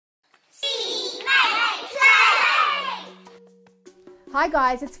Hi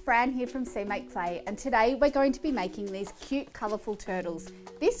guys, it's Fran here from See Make Play, and today we're going to be making these cute colourful turtles.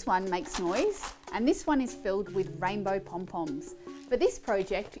 This one makes noise and this one is filled with rainbow pom-poms. For this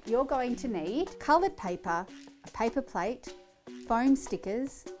project you're going to need coloured paper, a paper plate, foam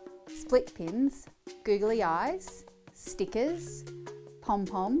stickers, split pins, googly eyes, stickers,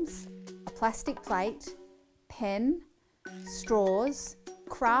 pom-poms, a plastic plate, pen, straws,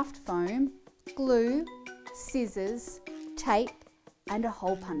 craft foam, glue, scissors, tape and a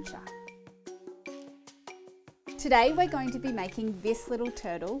hole puncher. Today we're going to be making this little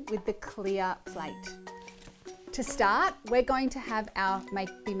turtle with the clear plate. To start, we're going to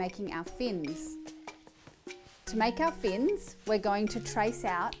be making our fins. To make our fins, we're going to trace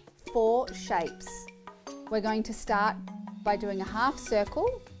out 4 shapes. We're going to start by doing a half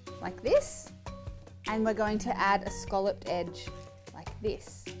circle like this, and we're going to add a scalloped edge like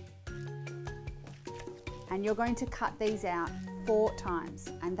this. And you're going to cut these out 4 times,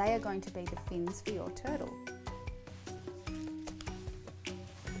 and they are going to be the fins for your turtle.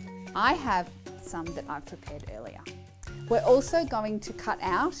 I have some that I've prepared earlier. We're also going to cut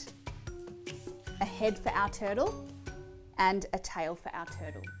out a head for our turtle and a tail for our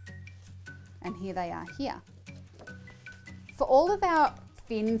turtle. And here they are here. For all of our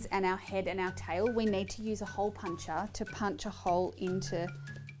fins and our head and our tail, we need to use a hole puncher to punch a hole into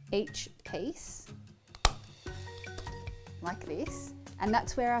each piece like this, and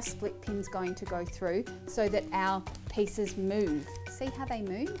that's where our split pin's going to go through so that our pieces move. See how they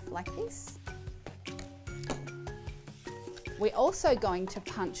move like this? We're also going to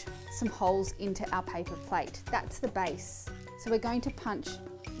punch some holes into our paper plate. That's the base. So we're going to punch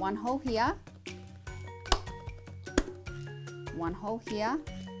one hole here, one hole here.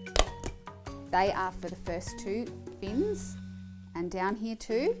 They are for the first 2 fins, and down here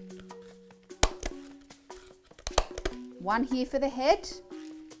too. One here for the head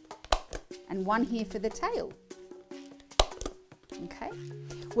and one here for the tail. Okay,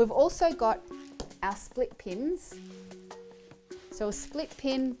 we've also got our split pins. So a split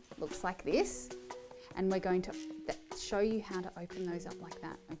pin looks like this, and we're going to show you how to open those up like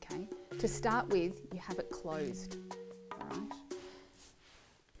that, okay? To start with, you have it closed, all right?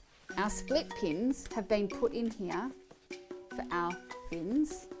 Our split pins have been put in here for our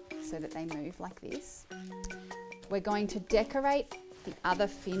fins so that they move like this. We're going to decorate the other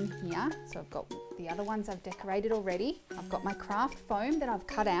fin here. So I've got the other ones I've decorated already. I've got my craft foam that I've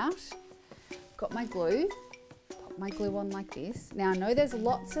cut out. Got my glue. Pop my glue on like this. Now I know there's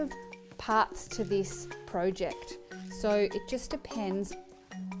lots of parts to this project, so it just depends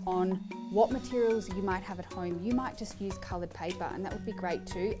on what materials you might have at home. You might just use coloured paper, and that would be great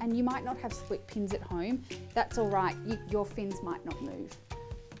too. And you might not have split pins at home. That's all right. Your fins might not move.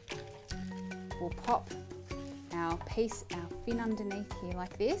 We'll pop our fin underneath here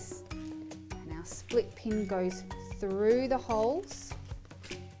like this, and our split pin goes through the holes,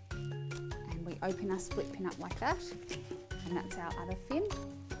 and we open our split pin up like that, and that's our other fin.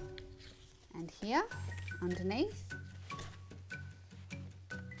 And here underneath,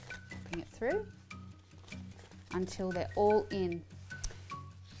 popping it through until they're all in.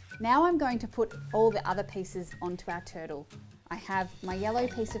 Now I'm going to put all the other pieces onto our turtle. I have my yellow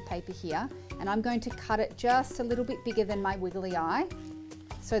piece of paper here, and I'm going to cut it just a little bit bigger than my wiggly eye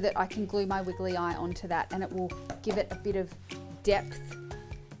so that I can glue my wiggly eye onto that, and it will give it a bit of depth,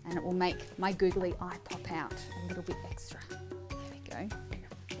 and it will make my googly eye pop out a little bit extra. There we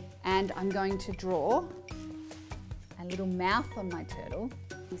go. And I'm going to draw a little mouth on my turtle.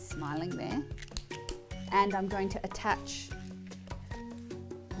 He's smiling there. And I'm going to attach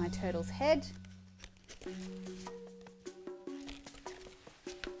my turtle's head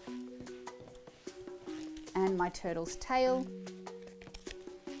and my turtle's tail.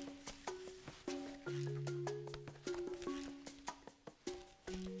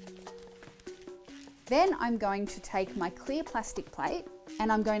 Then I'm going to take my clear plastic plate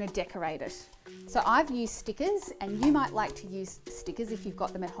and I'm going to decorate it. So I've used stickers, and you might like to use stickers if you've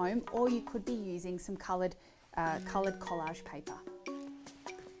got them at home, or you could be using some coloured collage paper.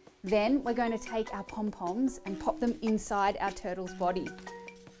 Then we're going to take our pom-poms and pop them inside our turtle's body.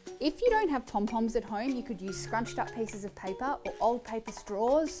 If you don't have pom-poms at home, you could use scrunched up pieces of paper or old paper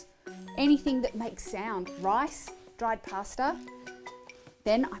straws, anything that makes sound, rice, dried pasta.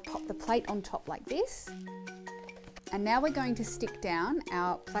 Then I pop the plate on top like this. And now we're going to stick down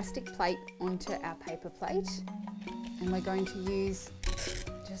our plastic plate onto our paper plate. And we're going to use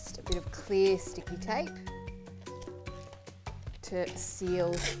just a bit of clear sticky tape to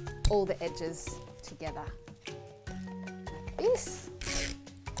seal all the edges together like this.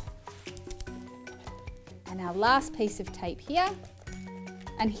 And our last piece of tape here,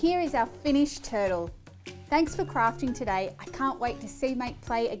 And here is our finished turtle. Thanks for crafting today. I can't wait to see, make,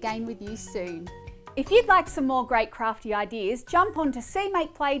 play again with you soon. If you'd like some more great crafty ideas, jump onto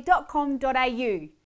seemakeplay.com.au.